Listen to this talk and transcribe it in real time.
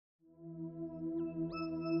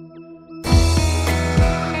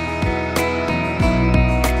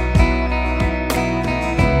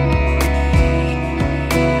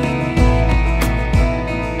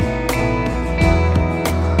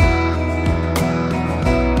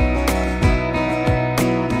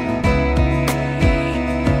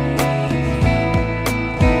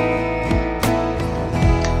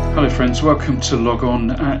friends, welcome to Log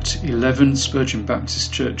On at 11, Spurgeon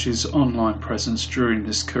Baptist Church's online presence during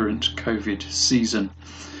this current COVID season.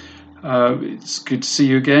 It's good to see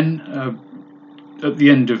you again. At the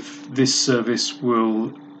end of this service,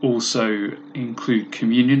 we'll also include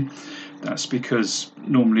communion. That's because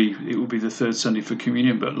normally it will be the third Sunday for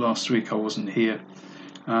communion, but last week I wasn't here.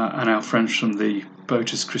 And our friends from the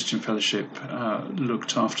Botus Christian Fellowship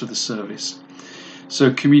looked after the service.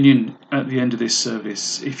 So communion at the end of this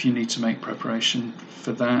service, if you need to make preparation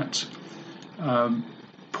for that,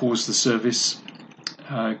 pause the service,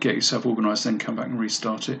 get yourself organised, then come back and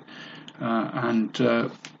restart it. And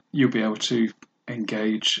you'll be able to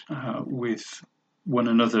engage with one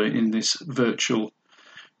another in this virtual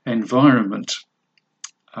environment.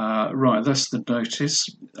 Right, that's the notice.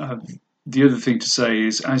 The other thing to say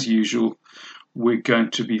is, as usual, we're going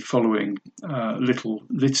to be following little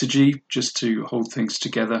liturgy just to hold things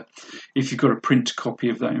together. If you've got a print copy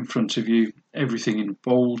of that in front of you, everything in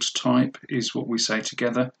bold type is what we say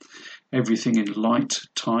together. Everything in light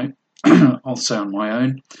type, I'll say on my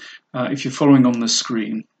own. If you're following on the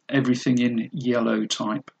screen, everything in yellow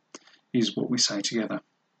type is what we say together.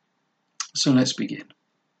 So let's begin.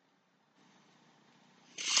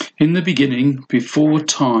 In the beginning, before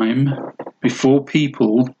time, before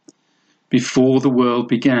people, before the world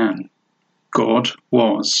began, God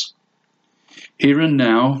was. Here and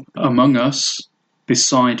now, among us,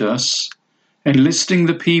 beside us, enlisting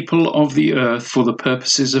the people of the earth for the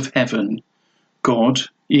purposes of heaven, God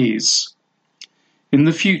is. In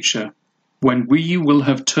the future, when we will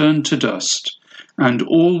have turned to dust, and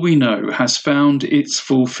all we know has found its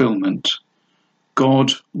fulfillment,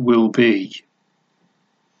 God will be.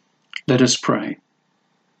 Let us pray.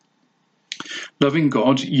 Loving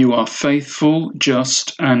God, you are faithful,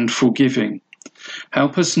 just, and forgiving.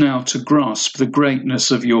 Help us now to grasp the greatness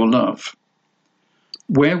of your love.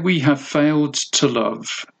 Where we have failed to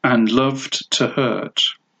love and loved to hurt,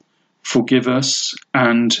 forgive us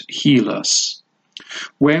and heal us.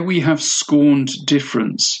 Where we have scorned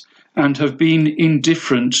difference and have been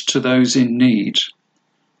indifferent to those in need,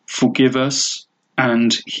 forgive us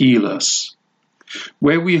and heal us.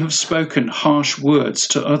 Where we have spoken harsh words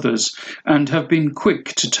to others and have been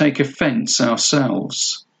quick to take offence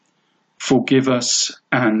ourselves, forgive us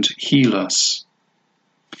and heal us.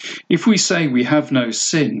 If we say we have no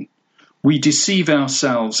sin, we deceive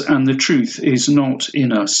ourselves and the truth is not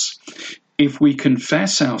in us. If we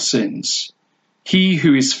confess our sins, he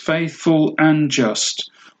who is faithful and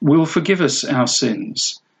just will forgive us our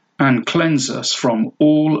sins and cleanse us from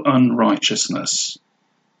all unrighteousness.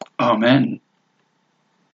 Amen.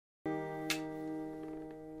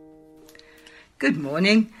 Good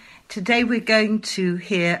morning. Today we're going to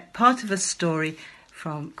hear part of a story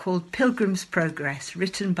called Pilgrim's Progress,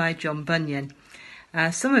 written by John Bunyan.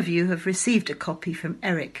 Some of you have received a copy from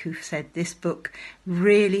Eric, who said this book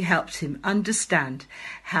really helped him understand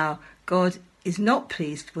how God is not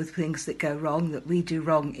pleased with things that go wrong, that we do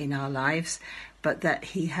wrong in our lives, but that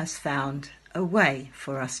he has found a way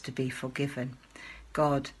for us to be forgiven.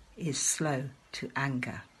 God is slow to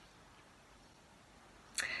anger.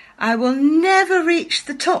 I will never reach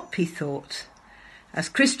the top, he thought. As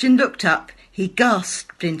Christian looked up, he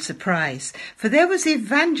gasped in surprise, for there was the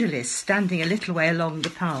evangelist standing a little way along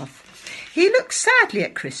the path. He looked sadly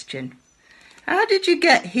at Christian. "How did you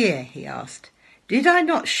get here?" he asked. "Did I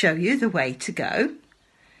not show you the way to go?"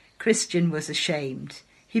 Christian was ashamed.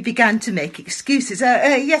 He began to make excuses.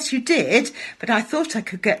 Yes, you did, but I thought I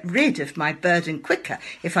could get rid of my burden quicker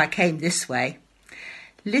if I came this way."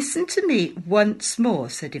 "Listen to me once more,"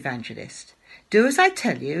 said Evangelist. "Do as I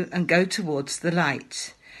tell you and go towards the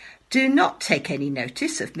light. Do not take any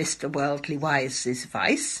notice of Mr. Worldly Wise's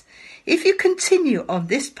advice. If you continue on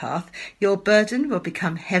this path, your burden will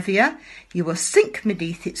become heavier, you will sink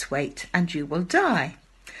beneath its weight, and you will die."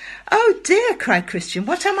 "Oh dear," cried Christian,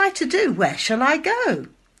 "what am I to do? Where shall I go?"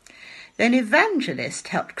 Then Evangelist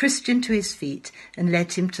helped Christian to his feet and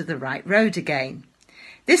led him to the right road again.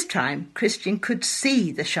 This time Christian could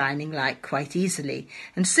see the shining light quite easily,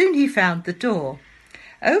 and soon he found the door.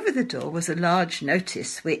 Over the door was a large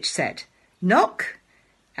notice which said, "Knock,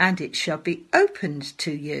 and it shall be opened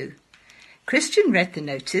to you." Christian read the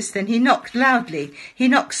notice, then he knocked loudly. He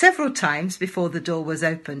knocked several times before the door was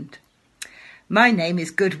opened. "My name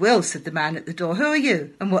is Goodwill," said the man at the door. "Who are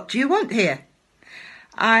you, and what do you want here?"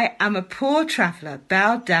 "I am a poor traveller,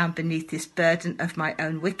 bowed down beneath this burden of my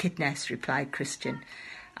own wickedness," replied Christian.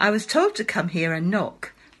 "I was told to come here and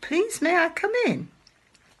knock. Please, may I come in?"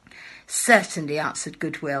 "Certainly," answered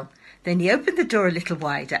Goodwill. Then he opened the door a little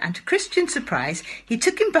wider, and to Christian's surprise, he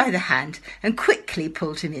took him by the hand and quickly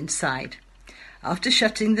pulled him inside. After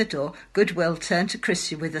shutting the door, Goodwill turned to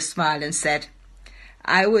Christian with a smile and said,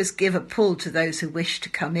 "I always give a pull to those who wish to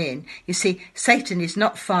come in. You see, Satan is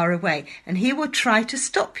not far away, and he will try to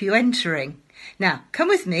stop you entering. Now, come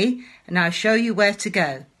with me, and I'll show you where to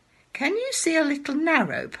go. Can you see a little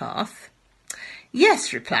narrow path?"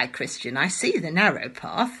 "Yes," replied Christian, "I see the narrow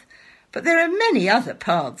path, but there are many other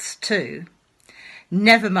paths too."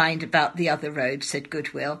 "Never mind about the other road," said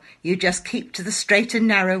Goodwill. "You just keep to the straight and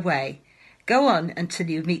narrow way. Go on until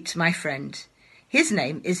you meet my friend. His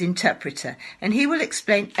name is Interpreter, and he will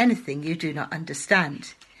explain anything you do not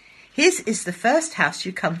understand. His is the first house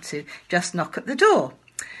you come to. Just knock at the door."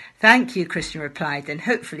 "Thank you," Christian replied. Then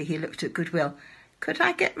hopefully he looked at Goodwill. "Could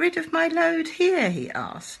I get rid of my load here?" he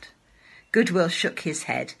asked. Goodwill shook his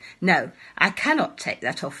head. "No, I cannot take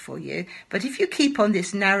that off for you, but if you keep on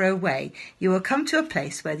this narrow way, you will come to a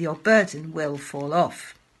place where your burden will fall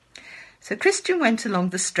off." So Christian went along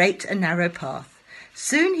the straight and narrow path.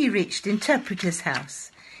 Soon he reached Interpreter's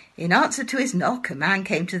house. In answer to his knock, a man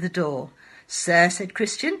came to the door. "Sir," said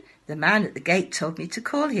Christian, "the man at the gate told me to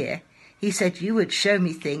call here. He said you would show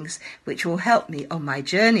me things which will help me on my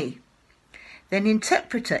journey." Then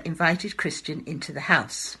Interpreter invited Christian into the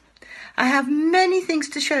house. "I have many things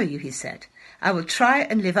to show you," he said. "I will try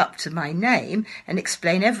and live up to my name and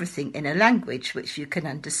explain everything in a language which you can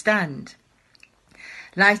understand."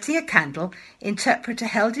 Lighting a candle, Interpreter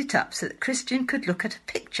held it up so that Christian could look at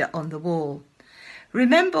a picture on the wall.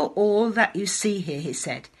 "Remember all that you see here," he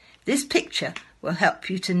said. "This picture will help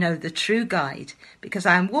you to know the true guide, because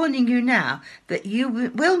I am warning you now that you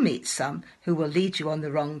will meet some who will lead you on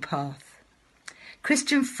the wrong path."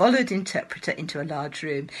 Christian followed Interpreter into a large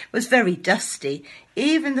room. It was very dusty.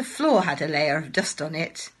 Even the floor had a layer of dust on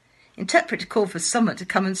it. Interpreter called for someone to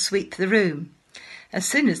come and sweep the room. As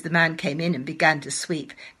soon as the man came in and began to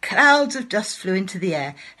sweep, clouds of dust flew into the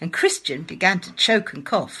air, and Christian began to choke and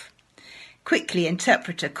cough. Quickly,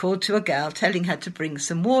 Interpreter called to a girl, telling her to bring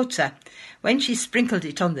some water. When she sprinkled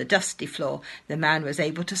it on the dusty floor, the man was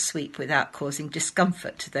able to sweep without causing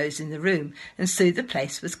discomfort to those in the room, and soon the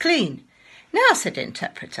place was clean. "Now," said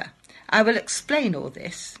Interpreter, "I will explain all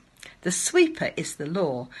this. The sweeper is the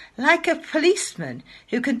law, like a policeman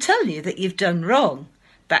who can tell you that you've done wrong,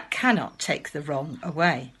 but cannot take the wrong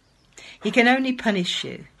away. He can only punish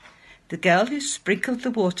you. The girl who sprinkled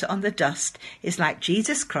the water on the dust is like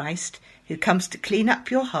Jesus Christ, who comes to clean up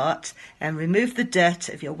your heart and remove the dirt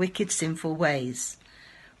of your wicked, sinful ways."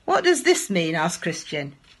 "What does this mean?" asked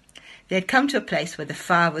Christian. They had come to a place where the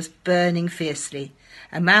fire was burning fiercely.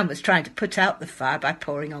 A man was trying to put out the fire by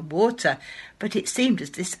pouring on water, but it seemed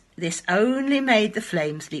as this only made the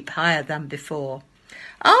flames leap higher than before.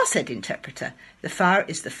 "Ah," said Interpreter, "the fire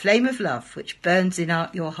is the flame of love which burns in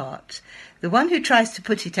your heart. The one who tries to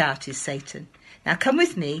put it out is Satan. Now come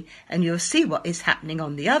with me, and you'll see what is happening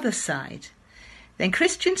on the other side." Then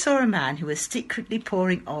Christian saw a man who was secretly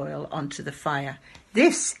pouring oil onto the fire.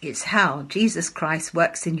 "This is how Jesus Christ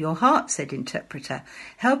works in your heart," said Interpreter,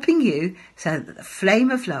 "helping you so that the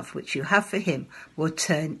flame of love which you have for him will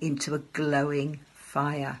turn into a glowing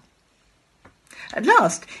fire." At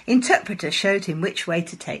last, Interpreter showed him which way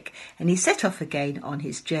to take, and he set off again on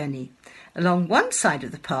his journey. Along one side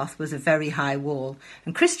of the path was a very high wall,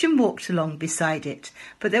 and Christian walked along beside it,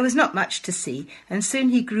 but there was not much to see, and soon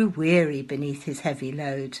he grew weary beneath his heavy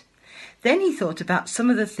load. Then he thought about some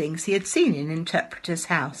of the things he had seen in Interpreter's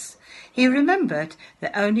house. He remembered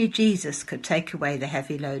that only Jesus could take away the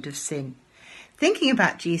heavy load of sin. Thinking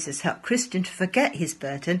about Jesus helped Christian to forget his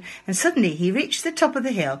burden, and suddenly he reached the top of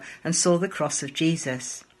the hill and saw the cross of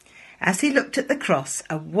Jesus. As he looked at the cross,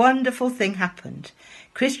 a wonderful thing happened.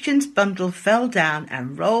 Christian's bundle fell down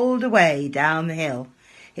and rolled away down the hill.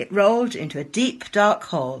 It rolled into a deep, dark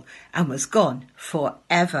hole and was gone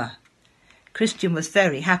forever. Christian was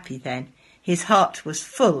very happy then. His heart was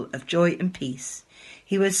full of joy and peace.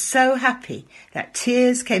 He was so happy that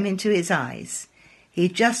tears came into his eyes. He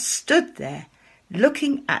just stood there,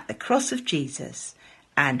 looking at the cross of Jesus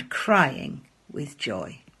and crying with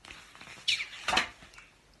joy.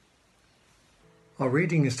 Our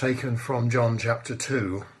reading is taken from John chapter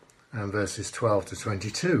 2 and verses 12 to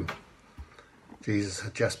 22. Jesus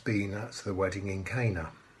had just been at the wedding in Cana.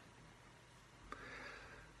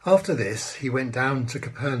 After this, he went down to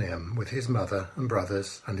Capernaum with his mother and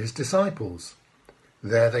brothers and his disciples.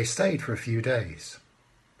 There they stayed for a few days.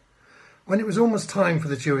 When it was almost time for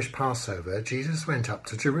the Jewish Passover, Jesus went up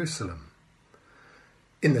to Jerusalem.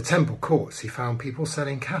 In the temple courts, he found people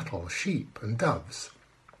selling cattle, sheep and doves,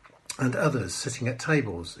 and others sitting at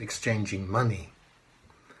tables exchanging money.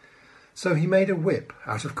 So he made a whip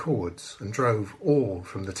out of cords and drove all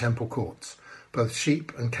from the temple courts, both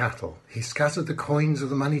sheep and cattle. He scattered the coins of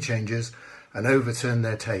the money changers and overturned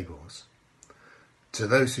their tables. To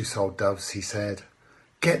those who sold doves, he said,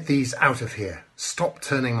 "Get these out of here. Stop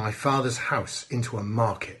turning my Father's house into a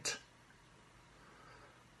market."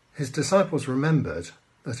 His disciples remembered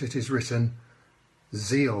that it is written,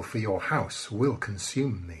 "Zeal for your house will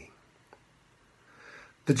consume me."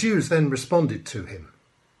 The Jews then responded to him,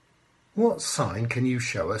 "What sign can you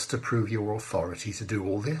show us to prove your authority to do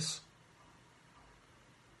all this?"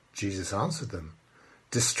 Jesus answered them,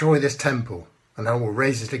 "Destroy this temple, and I will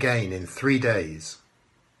raise it again in 3 days."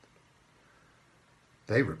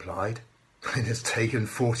 They replied, "It has taken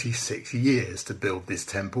 46 years to build this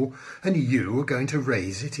temple, and you are going to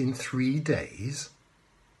raise it in 3 days?"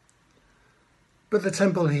 But the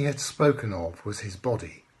temple he had spoken of was his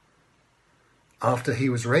body. After he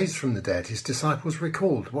was raised from the dead, his disciples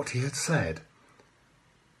recalled what he had said.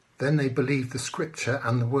 Then they believed the scripture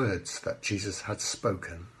and the words that Jesus had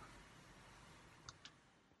spoken.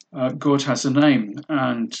 God has a name,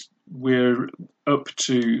 and we're up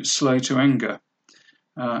to slow to anger.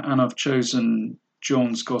 And I've chosen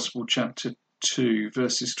John's Gospel, chapter 2,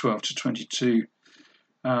 verses 12 to 22,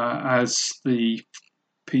 as the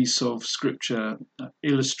piece of scripture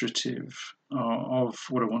illustrative of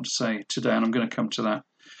what I want to say today. And I'm going to come to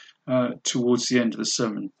that towards the end of the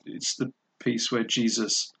sermon. It's the piece where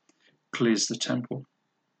Jesus clears the temple.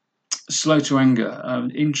 Slow to anger.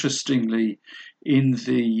 Interestingly, in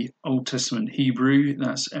the Old Testament Hebrew,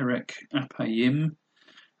 that's erek apayim.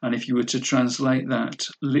 And if you were to translate that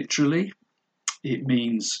literally, it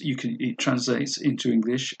means it translates into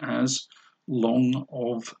English as long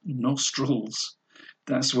of nostrils.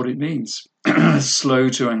 That's what it means. Slow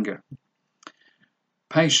to anger.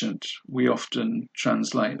 Patient, we often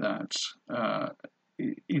translate that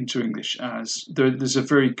into English as, there's a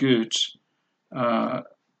very good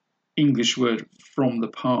English word from the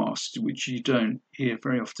past, which you don't hear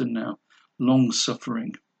very often now,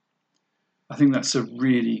 long-suffering. I think that's a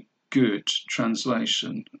really good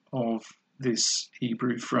translation of this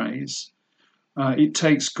Hebrew phrase. It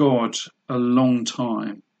takes God a long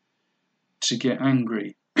time to get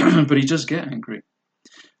angry, but he does get angry.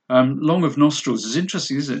 Long of nostrils is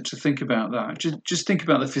interesting, isn't it, to think about that? Just think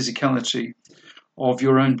about the physicality of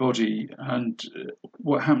your own body and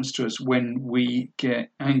what happens to us when we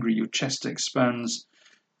get angry. Your chest expands,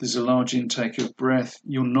 there's a large intake of breath,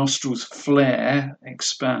 your nostrils flare,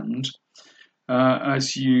 expand,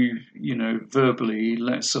 as you verbally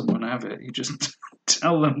let someone have it. You just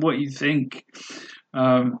tell them what you think.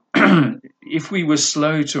 If we were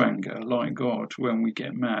slow to anger, like God, when we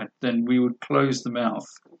get mad, then we would close the mouth.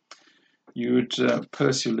 You would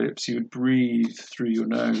purse your lips. You would breathe through your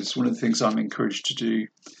nose. One of the things I'm encouraged to do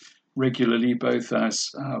regularly, both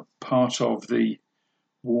as part of the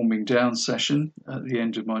warming down session at the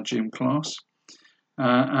end of my gym class,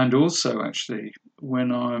 and also actually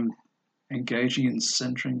when I'm engaging in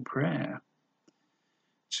centering prayer,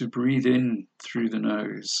 to breathe in through the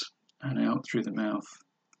nose and out through the mouth,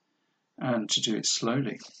 and to do it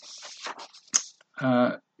slowly.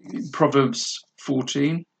 Proverbs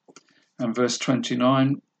 14 and verse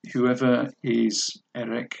 29, whoever is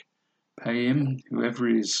erek payim, whoever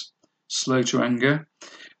is slow to anger,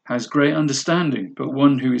 has great understanding, but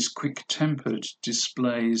one who is quick-tempered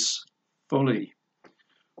displays folly.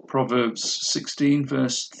 Proverbs 16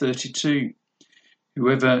 verse 32,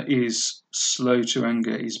 whoever is slow to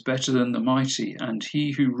anger is better than the mighty, and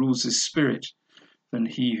he who rules his spirit than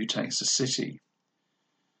he who takes a city.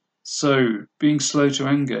 So being slow to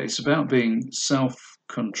anger is about being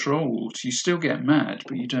self-controlled. You still get mad,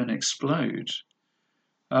 but you don't explode.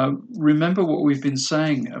 Remember what we've been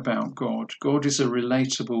saying about God. God is a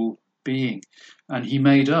relatable being, and he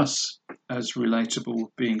made us as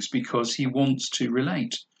relatable beings because he wants to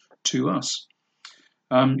relate to us.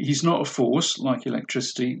 He's not a force like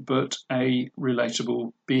electricity, but a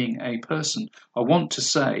relatable being, a person. I want to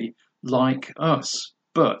say like us,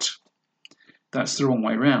 but that's the wrong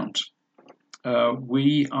way round.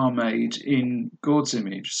 We are made in God's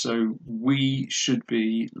image, so we should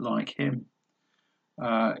be like him.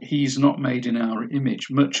 He's not made in our image,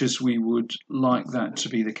 much as we would like that to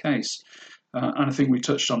be the case. And I think we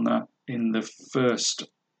touched on that in the first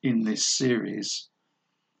in this series.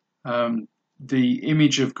 The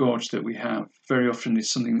image of God that we have very often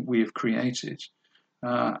is something that we have created,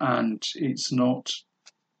 and it's not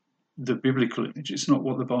the biblical image. It's not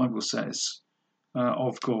what the Bible says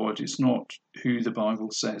of God. It's not who the Bible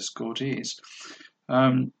says God is.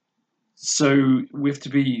 So we have to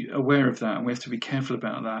be aware of that, and we have to be careful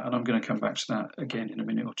about that, and I'm going to come back to that again in a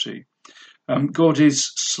minute or two. God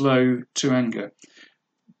is slow to anger,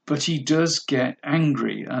 But he does get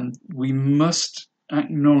angry, and we must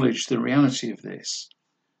acknowledge the reality of this.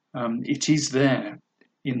 It is there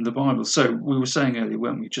in the Bible. So we were saying earlier,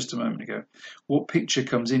 weren't we, just a moment ago, what picture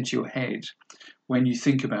comes into your head when you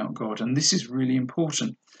think about God? And this is really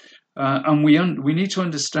important. And we need to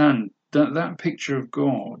understand that picture of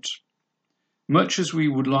God, much as we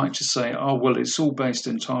would like to say, oh, well, it's all based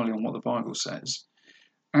entirely on what the Bible says,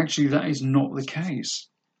 actually that is not the case.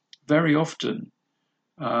 Very often,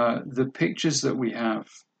 the pictures that we have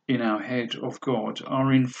in our head of God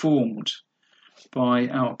are informed by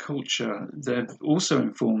our culture. They're also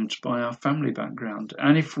informed by our family background.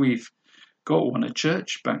 And if we've got one, a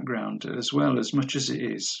church background as well, as much as it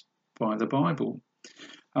is by the Bible.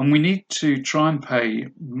 And we need to try and pay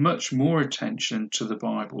much more attention to the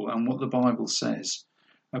Bible and what the Bible says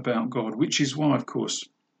about God, which is why, of course,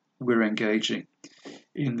 we're engaging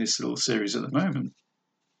in this little series at the moment.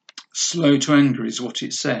 Slow to anger is what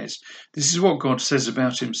it says. This is what God says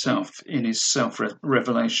about himself in his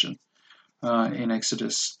self-revelation in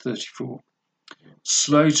Exodus 34.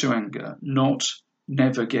 Slow to anger, not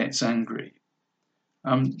never gets angry.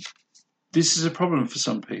 This is a problem for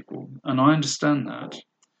some people, and I understand that.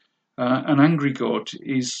 An angry God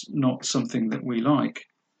is not something that we like,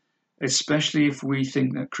 especially if we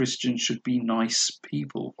think that Christians should be nice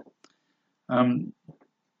people.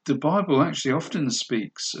 The Bible actually often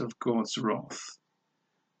speaks of God's wrath.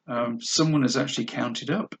 Someone has actually counted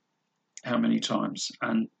up how many times,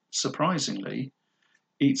 and surprisingly,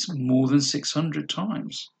 it's more than 600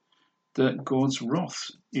 times that God's wrath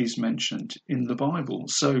is mentioned in the Bible.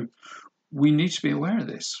 So we need to be aware of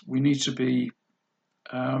this. We need to be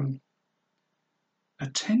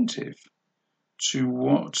attentive to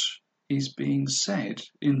what is being said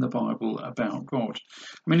in the Bible about God.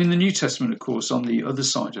 I mean, in the New Testament, of course, on the other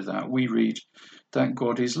side of that, we read that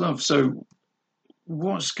God is love. So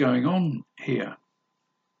what's going on here?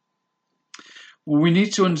 Well, we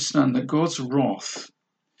need to understand that God's wrath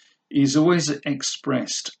is always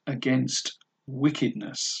expressed against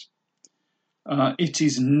wickedness. It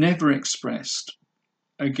is never expressed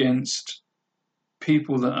against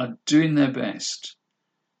people that are doing their best,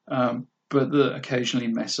 but that occasionally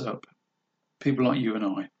mess up. People like you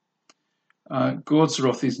and I. God's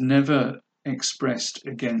wrath is never expressed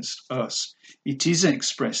against us. It is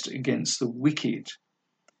expressed against the wicked.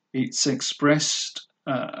 It's expressed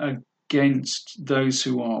against those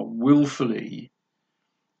who are willfully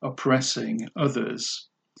oppressing others.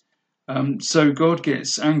 So God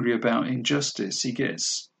gets angry about injustice. He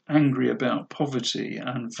gets angry about poverty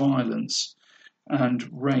and violence and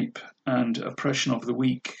rape and oppression of the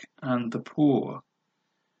weak and the poor.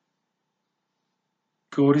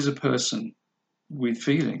 God is a person with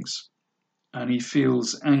feelings, and he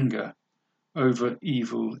feels anger over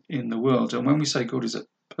evil in the world. And when we say God is a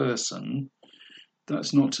person,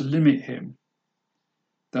 that's not to limit him.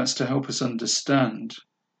 That's to help us understand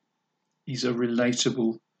he's a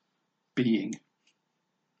relatable being.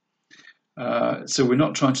 So we're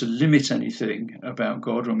not trying to limit anything about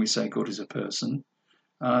God when we say God is a person.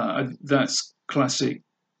 That's classic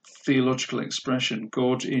theological expression,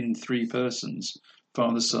 God in three persons,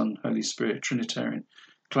 Father, Son, Holy Spirit, Trinitarian.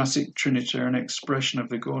 Classic Trinitarian expression of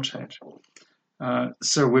the Godhead.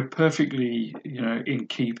 So we're perfectly, in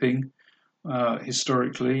keeping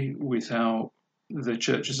historically with how the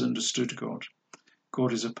church has understood God.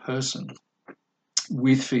 God is a person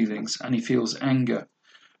with feelings, and he feels anger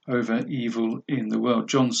over evil in the world.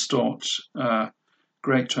 John Stott,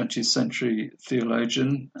 great 20th century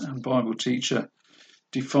theologian and Bible teacher,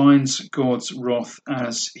 defines God's wrath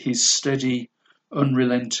as his steady,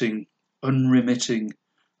 unrelenting, unremitting,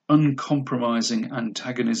 uncompromising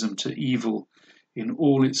antagonism to evil in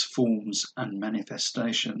all its forms and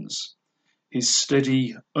manifestations. His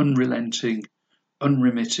steady, unrelenting,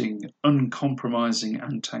 unremitting, uncompromising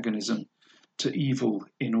antagonism to evil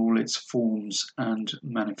in all its forms and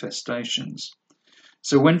manifestations.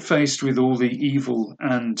 So when faced with all the evil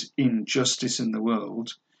and injustice in the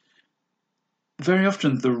world, very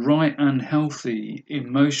often the right and healthy,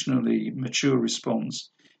 emotionally mature response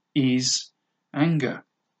is anger.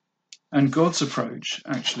 And God's approach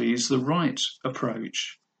actually is the right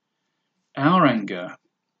approach. Our anger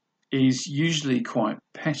is usually quite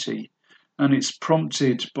petty, and it's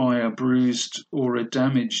prompted by a bruised or a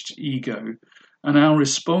damaged ego, and our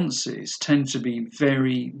responses tend to be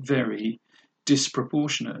very, very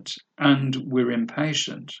disproportionate, and we're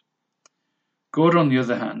impatient. God, on the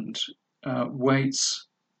other hand, waits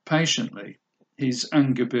patiently. His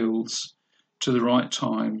anger builds to the right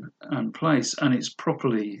time and place, and it's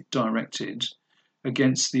properly directed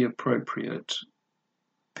against the appropriate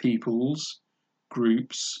peoples,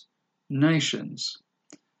 groups, nations.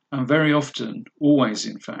 And very often, always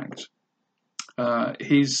in fact,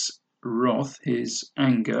 his wrath, his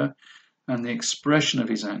anger, and the expression of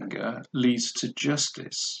his anger leads to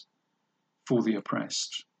justice for the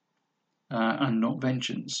oppressed and not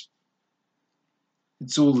vengeance.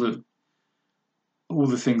 It's all the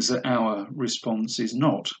things that our response is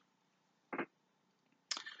not.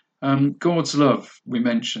 God's love, we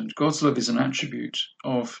mentioned. God's love is an attribute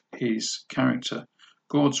of his character.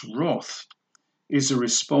 God's wrath is a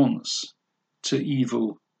response to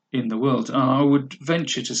evil in the world. And I would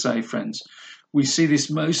venture to say, friends, we see this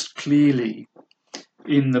most clearly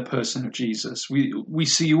in the person of Jesus. We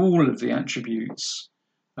see all of the attributes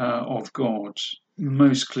of God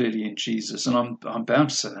most clearly in Jesus. And I'm bound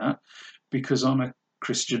to say that because I'm a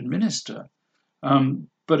Christian minister.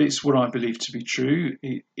 But it's what I believe to be true.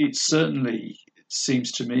 It certainly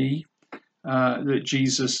seems to me that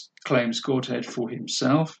Jesus claims Godhead for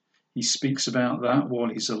himself. He speaks about that while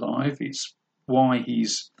he's alive. It's why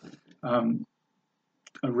he's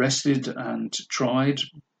arrested and tried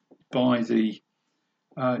by the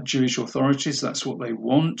Jewish authorities. That's what they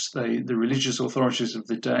want. The religious authorities of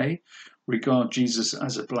the day regard Jesus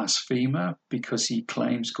as a blasphemer because he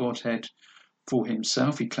claims Godhead for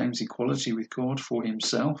himself. He claims equality with God for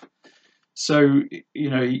himself. So,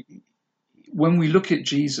 when we look at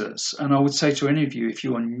Jesus, and I would say to any of you, if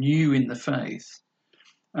you are new in the faith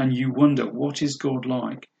and you wonder, what is God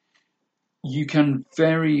like? You can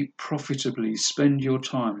very profitably spend your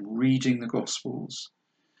time reading the Gospels.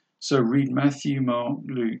 So read Matthew, Mark,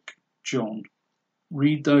 Luke, John.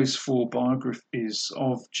 Read those 4 biographies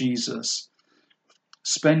of Jesus.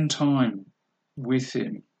 Spend time with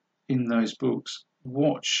him in those books.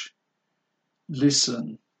 Watch,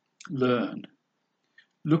 listen, learn.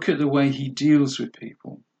 Look at the way he deals with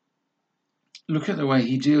people. Look at the way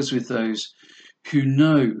he deals with those who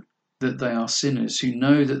know that they are sinners, who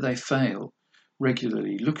know that they fail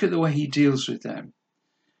regularly. Look at the way he deals with them.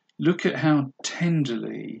 Look at how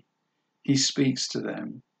tenderly he speaks to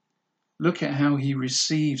them. Look at how he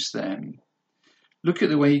receives them. Look at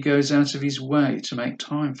the way he goes out of his way to make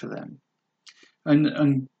time for them.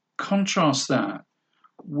 And contrast that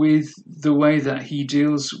with the way that he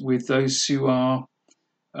deals with those who are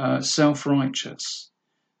self-righteous,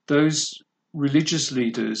 those religious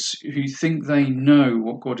leaders who think they know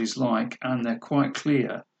what God is like and they're quite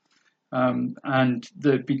clear, and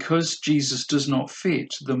that because Jesus does not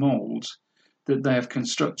fit the mould that they have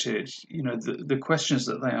constructed, the questions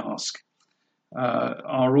that they ask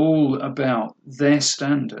are all about their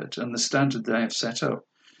standard and the standard they have set up.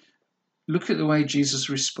 Look at the way Jesus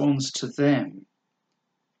responds to them.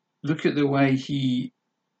 Look at the way he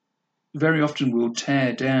very often will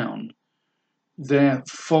tear down their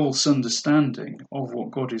false understanding of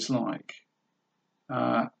what God is like.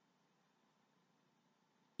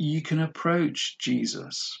 You can approach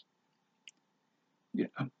Jesus.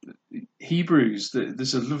 Hebrews,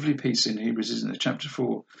 there's a lovely piece in Hebrews, isn't it? Chapter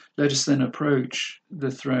 4. Let us then approach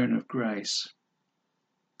the throne of grace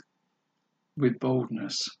with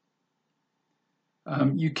boldness.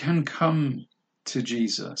 You can come to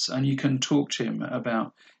Jesus and you can talk to him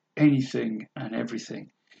about anything and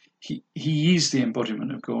everything. He is the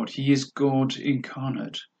embodiment of God. He is God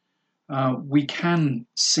incarnate. We can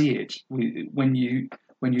see it when you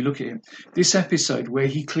look at him. This episode where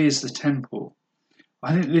he clears the temple,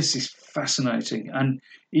 I think this is fascinating. And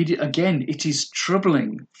it is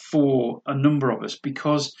troubling for a number of us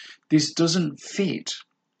because this doesn't fit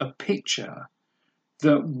a picture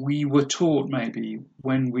that we were taught maybe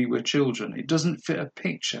when we were children. It doesn't fit a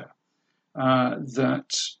picture that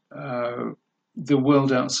the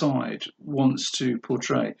world outside wants to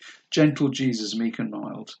portray. Gentle Jesus, meek and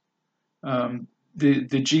mild.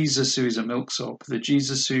 The Jesus who is a milksop, the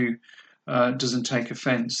Jesus who doesn't take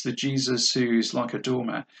offence, the Jesus who is like a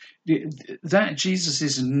doormat. That Jesus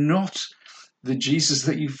is not the Jesus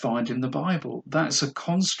that you find in the Bible. That's a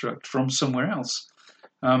construct from somewhere else.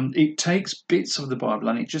 It takes bits of the Bible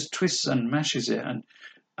and it just twists and mashes it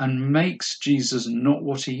and makes Jesus not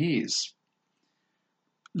what he is.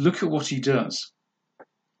 Look at what he does.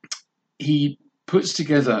 He puts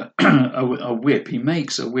together a whip. He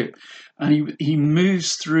makes a whip, and he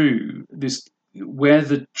moves through this where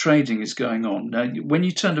the trading is going on. Now, when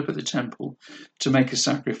you turned up at the temple to make a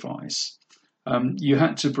sacrifice, you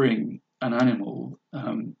had to bring an animal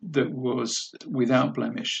that was without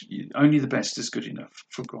blemish. Only the best is good enough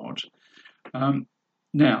for God.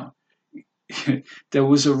 Now, there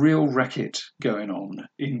was a real racket going on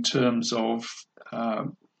in terms of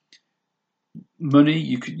money.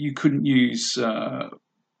 You couldn't use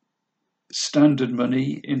standard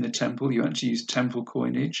money in the temple. You had to use temple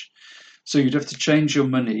coinage. So you'd have to change your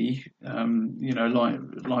money,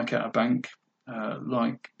 like at a bank.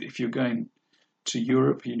 Like if you're going to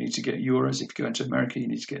Europe, you need to get euros. If you're going to America, you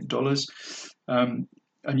need to get dollars.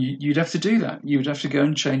 And you'd have to do that. You'd have to go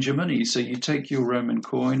and change your money. So you take your Roman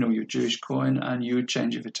coin or your Jewish coin and you would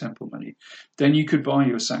change it for temple money. Then you could buy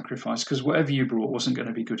your sacrifice, because whatever you brought wasn't going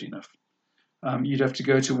to be good enough. You'd have to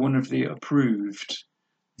go to one of the approved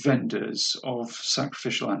vendors of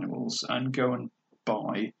sacrificial animals and go and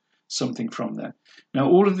buy something from there. Now,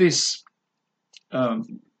 all of this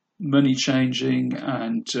money changing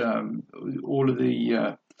and all of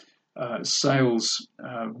the sales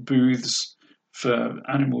booths for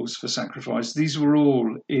animals for sacrifice, these were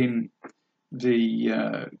all in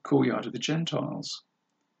the courtyard of the Gentiles.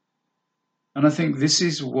 And I think this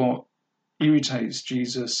is what irritates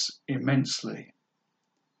Jesus immensely.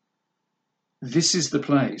 This is the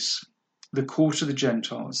place, the court of the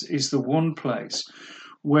Gentiles is the one place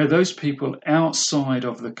where those people outside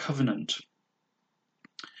of the covenant,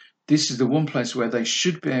 this is the one place where they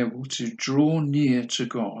should be able to draw near to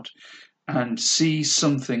God and see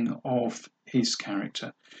something of his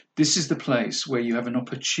character. This is the place where you have an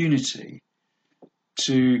opportunity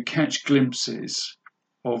to catch glimpses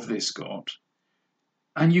of this God.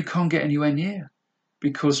 And you can't get anywhere near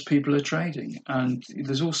because people are trading and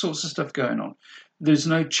there's all sorts of stuff going on. There's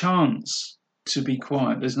no chance to be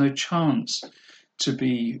quiet. There's no chance to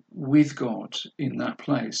be with God in that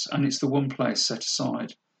place. And it's the one place set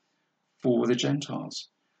aside for the Gentiles.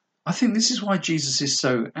 I think this is why Jesus is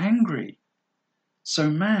so angry, so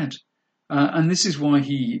mad. And this is why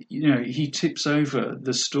he tips over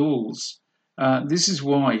the stalls. This is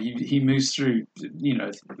why he moves through,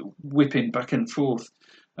 whipping back and forth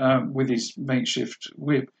with his makeshift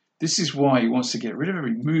whip. This is why he wants to get rid of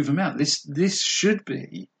everyone, move them out. This should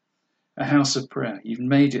be a house of prayer. You've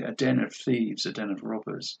made it a den of thieves, a den of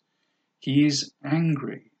robbers. He is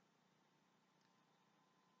angry.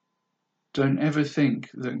 Don't ever think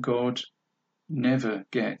that God never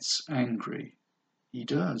gets angry. He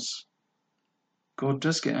does. God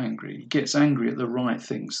does get angry. He gets angry at the right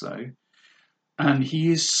things, though. And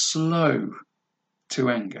he is slow to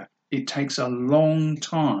anger. It takes a long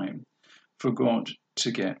time for God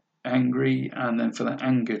to get angry and then for that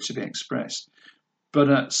anger to be expressed. But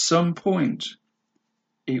at some point,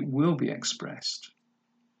 it will be expressed.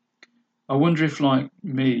 I wonder if, like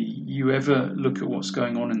me, you ever look at what's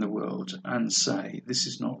going on in the world and say, this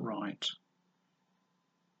is not right.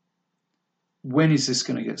 When is this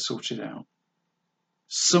going to get sorted out?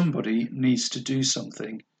 Somebody needs to do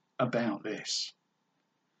something about this.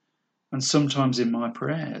 And sometimes in my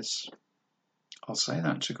prayers, I'll say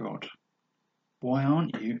that to God. Why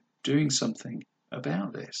aren't you doing something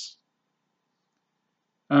about this?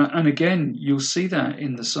 And again, you'll see that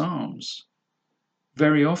in the Psalms.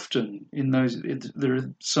 Very often there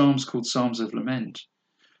are Psalms called Psalms of Lament.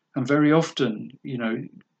 And very often,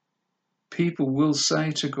 people will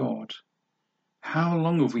say to God, how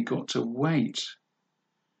long have we got to wait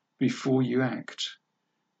before you act?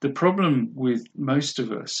 The problem with most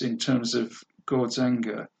of us in terms of God's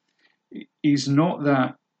anger is not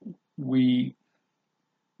that we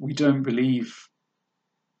don't believe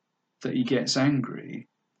that he gets angry.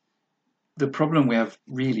 The problem we have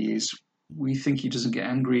really is we think he doesn't get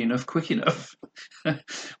angry enough quick enough.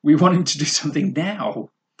 We want him to do something now.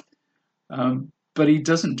 But he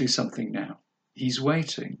doesn't do something now. He's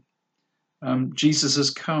waiting. Jesus has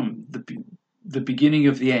come, the beginning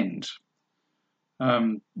of the end.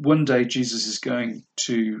 One day Jesus is going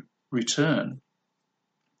to return.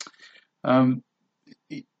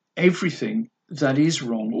 Everything that is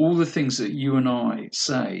wrong, all the things that you and I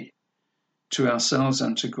say to ourselves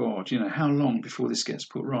and to God, how long before this gets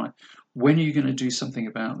put right? When are you going to do something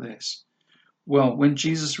about this? Well, when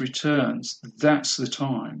Jesus returns, that's the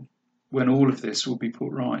time when all of this will be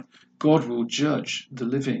put right. God will judge the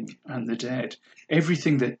living and the dead.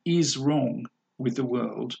 Everything that is wrong with the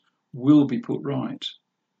world will be put right.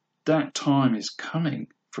 That time is coming,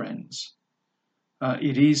 friends.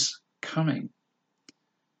 It is coming.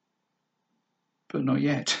 But not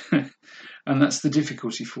yet. And that's the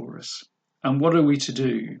difficulty for us. And what are we to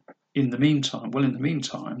do in the meantime? Well, in the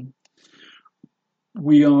meantime,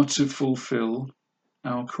 we are to fulfill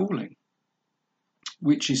our calling,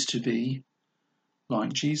 which is to be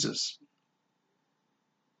like Jesus,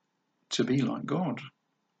 to be like God.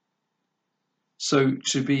 So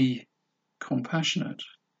to be compassionate,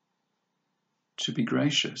 to be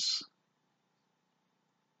gracious,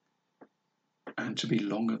 and to be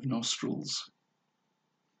long of nostrils.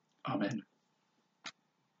 Amen.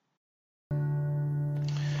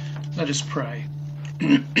 Let us pray.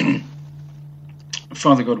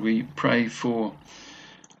 Father God, we pray for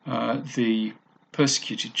the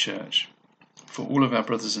persecuted church, for all of our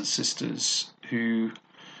brothers and sisters who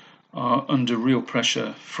are under real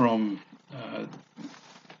pressure from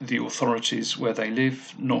the authorities where they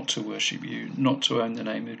live not to worship you, not to own the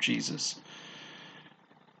name of Jesus.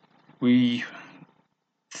 We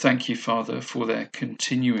thank you, Father, for their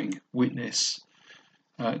continuing witness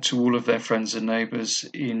to all of their friends and neighbours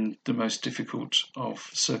in the most difficult of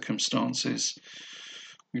circumstances.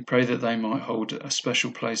 We pray that they might hold a special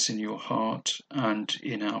place in your heart and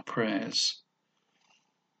in our prayers.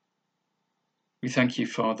 We thank you,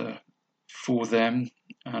 Father, for them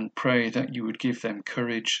and pray that you would give them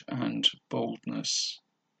courage and boldness.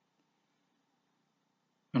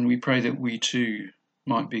 And we pray that we too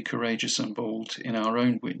might be courageous and bold in our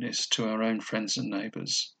own witness to our own friends and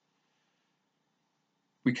neighbours.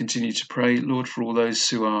 We continue to pray, Lord, for all those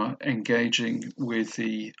who are engaging with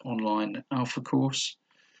the online Alpha course.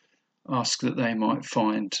 Ask that they might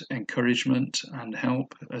find encouragement and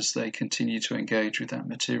help as they continue to engage with that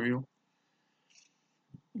material.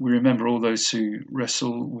 We remember all those who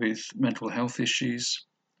wrestle with mental health issues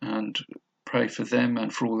and pray for them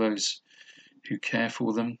and for all those who care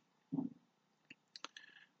for them.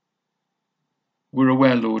 We're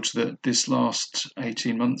aware, Lord, that this last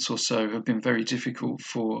 18 months or so have been very difficult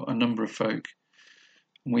for a number of folk.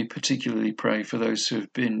 We particularly pray for those who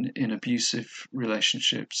have been in abusive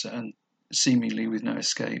relationships and seemingly with no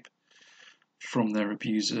escape from their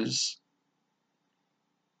abusers.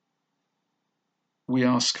 We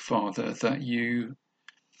ask, Father, that you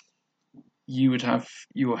would have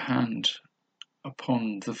your hand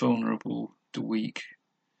upon the vulnerable, the weak,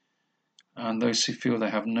 and those who feel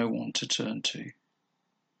they have no one to turn to.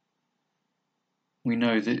 We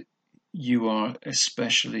know that you are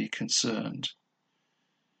especially concerned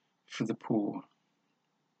for the poor.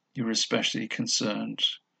 You're especially concerned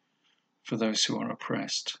for those who are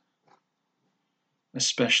oppressed,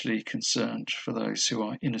 especially concerned for those who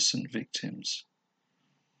are innocent victims.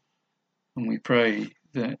 And we pray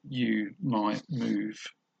that you might move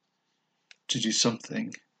to do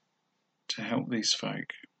something to help these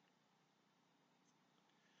folk.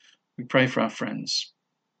 We pray for our friends,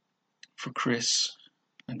 for Chris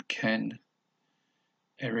and Ken,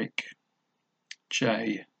 Eric,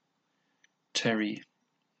 Jay, Terry,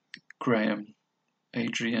 Graham,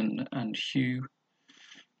 Adrian and Hugh,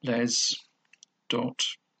 Les, Dot,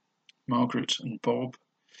 Margaret and Bob,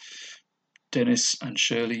 Dennis and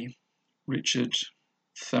Shirley, Richard,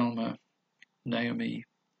 Thelma, Naomi,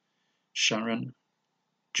 Sharon,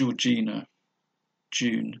 Georgina,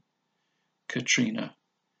 June, Katrina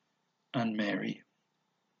and Mary.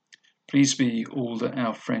 Please be all that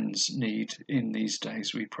our friends need in these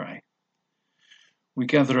days, we pray. We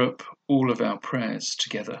gather up all of our prayers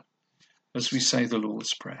together as we say the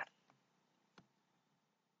Lord's Prayer.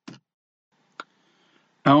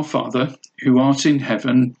 Our Father, who art in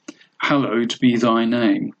heaven, hallowed be thy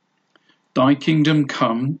name. Thy kingdom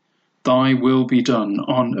come, thy will be done,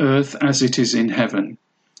 on earth as it is in heaven.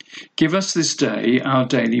 Give us this day our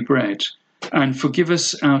daily bread, and forgive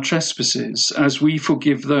us our trespasses, as we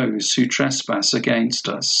forgive those who trespass against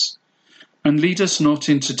us. And lead us not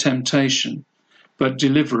into temptation, but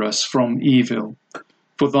deliver us from evil.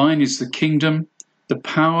 For thine is the kingdom, the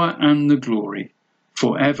power, and the glory,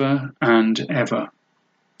 for ever and ever.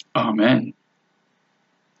 Amen.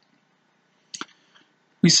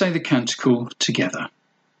 We say the canticle together.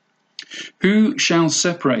 Who shall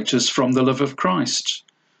separate us from the love of Christ?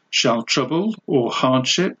 Shall trouble or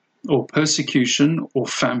hardship or persecution or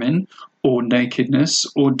famine or nakedness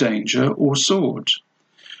or danger or sword?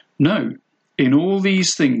 No, in all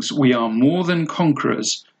these things we are more than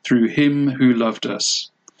conquerors through him who loved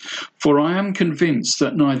us. For I am convinced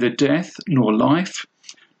that neither death nor life,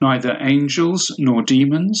 neither angels nor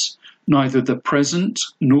demons, neither the present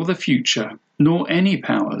nor the future, nor any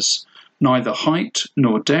powers, neither height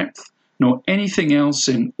nor depth, nor anything else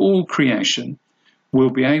in all creation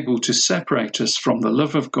will be able to separate us from the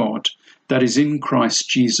love of God that is in Christ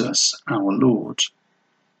Jesus our Lord.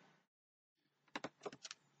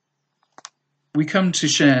 We come to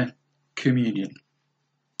share communion.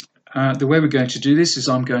 The way we're going to do this is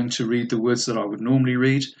I'm going to read the words that I would normally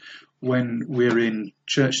read. When we're in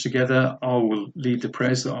church together, I will lead the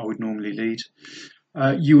prayers that I would normally lead.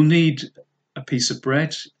 You'll need a piece of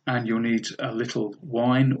bread and you'll need a little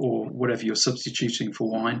wine or whatever you're substituting for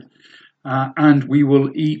wine. And we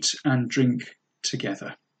will eat and drink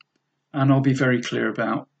together. And I'll be very clear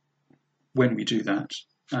about when we do that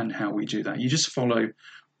and how we do that. You just follow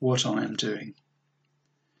what I am doing.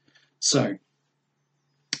 So,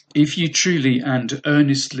 If you truly and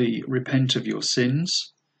earnestly repent of your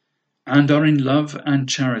sins, and are in love and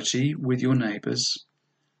charity with your neighbours,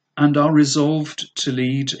 and are resolved to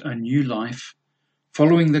lead a new life,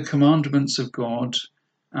 following the commandments of God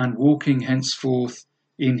and walking henceforth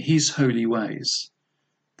in his holy ways,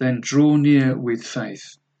 then draw near with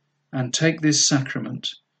faith and take this sacrament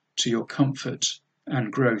to your comfort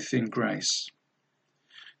and growth in grace.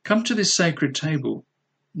 Come to this sacred table,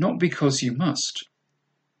 not because you must,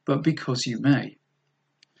 but because you may.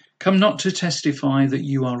 Come not to testify that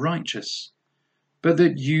you are righteous, but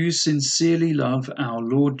that you sincerely love our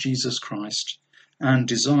Lord Jesus Christ and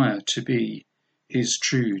desire to be his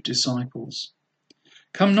true disciples.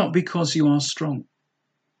 Come not because you are strong,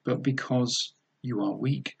 but because you are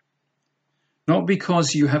weak. Not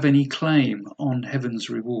because you have any claim on heaven's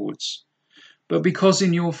rewards, but because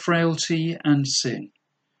in your frailty and sin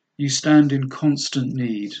you stand in constant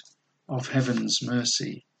need of heaven's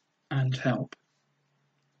mercy and help.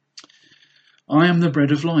 I am the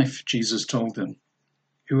bread of life, Jesus told them.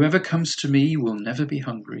 Whoever comes to me will never be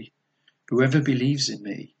hungry. Whoever believes in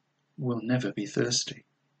me will never be thirsty.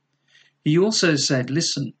 He also said,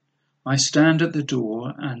 listen, I stand at the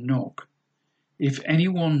door and knock. If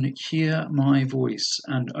anyone hear my voice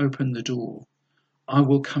and open the door, I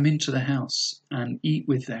will come into the house and eat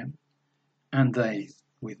with them, and they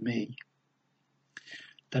with me.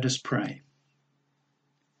 Let us pray.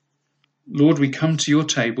 Lord, we come to your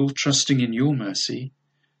table trusting in your mercy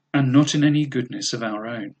and not in any goodness of our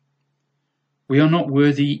own. We are not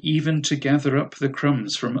worthy even to gather up the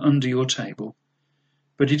crumbs from under your table,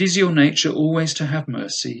 but it is your nature always to have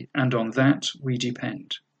mercy, and on that we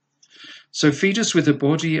depend. So feed us with the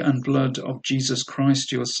body and blood of Jesus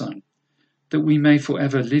Christ, your Son, that we may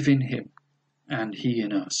forever live in him and he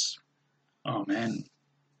in us. Amen.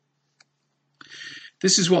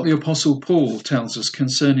 This is what the Apostle Paul tells us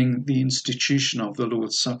concerning the institution of the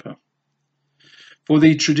Lord's Supper. For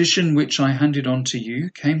the tradition which I handed on to you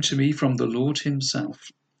came to me from the Lord himself,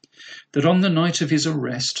 that on the night of his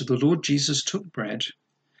arrest the Lord Jesus took bread,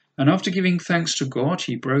 and after giving thanks to God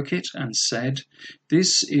he broke it and said,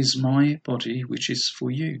 "This is my body which is for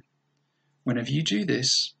you. Whenever you do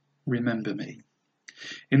this, remember me."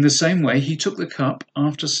 In the same way he took the cup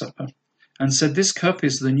after supper, and said, "This cup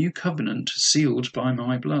is the new covenant sealed by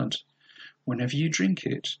my blood. Whenever you drink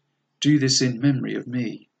it, do this in memory of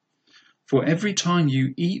me. For every time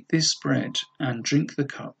you eat this bread and drink the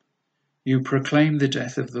cup, you proclaim the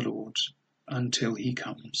death of the Lord until he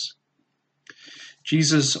comes."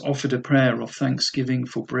 Jesus offered a prayer of thanksgiving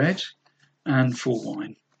for bread and for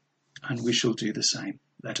wine, and we shall do the same.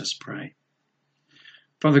 Let us pray.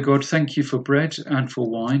 Father God, thank you for bread and for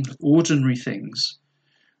wine, ordinary things,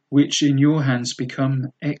 which in your hands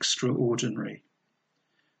become extraordinary.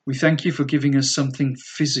 We thank you for giving us something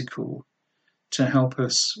physical to help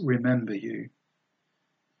us remember you.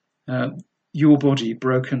 Your body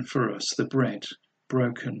broken for us, the bread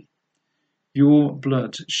broken. Your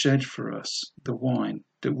blood shed for us, the wine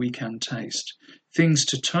that we can taste. Things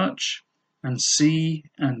to touch and see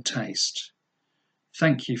and taste.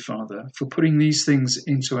 Thank you, Father, for putting these things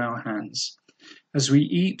into our hands. As we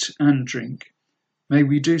eat and drink, may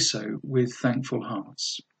we do so with thankful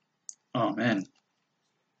hearts. Amen.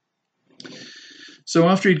 So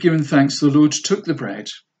after he'd given thanks, the Lord took the bread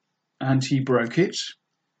and he broke it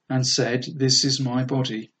and said, "This is my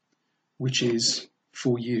body, which is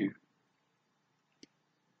for you."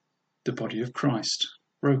 The body of Christ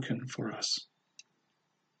broken for us.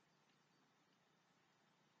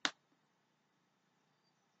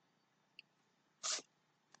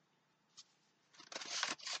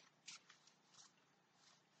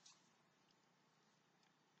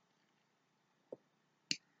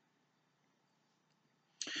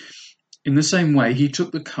 In the same way, he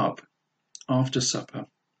took the cup after supper.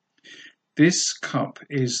 "This cup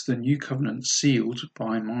is the new covenant sealed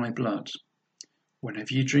by my blood.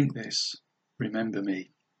 Whenever you drink this, remember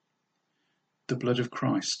me." The blood of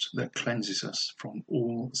Christ that cleanses us from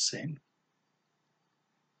all sin.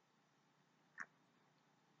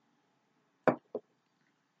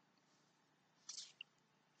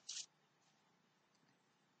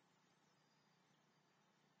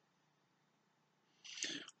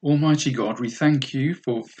 Almighty God, we thank you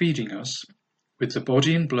for feeding us with the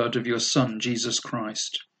body and blood of your Son, Jesus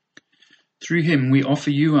Christ. Through him we offer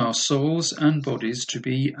you our souls and bodies to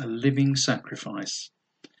be a living sacrifice.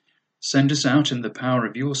 Send us out in the power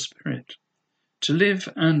of your Spirit to live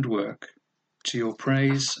and work to your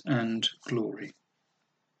praise and glory.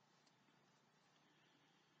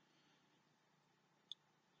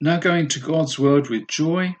 Now go into God's word with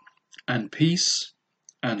joy and peace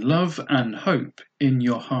and love and hope in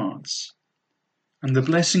your hearts. And the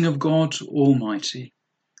blessing of God Almighty,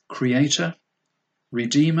 Creator,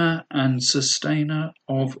 Redeemer and Sustainer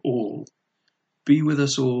of all, be with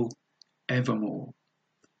us all evermore.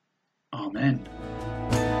 Amen.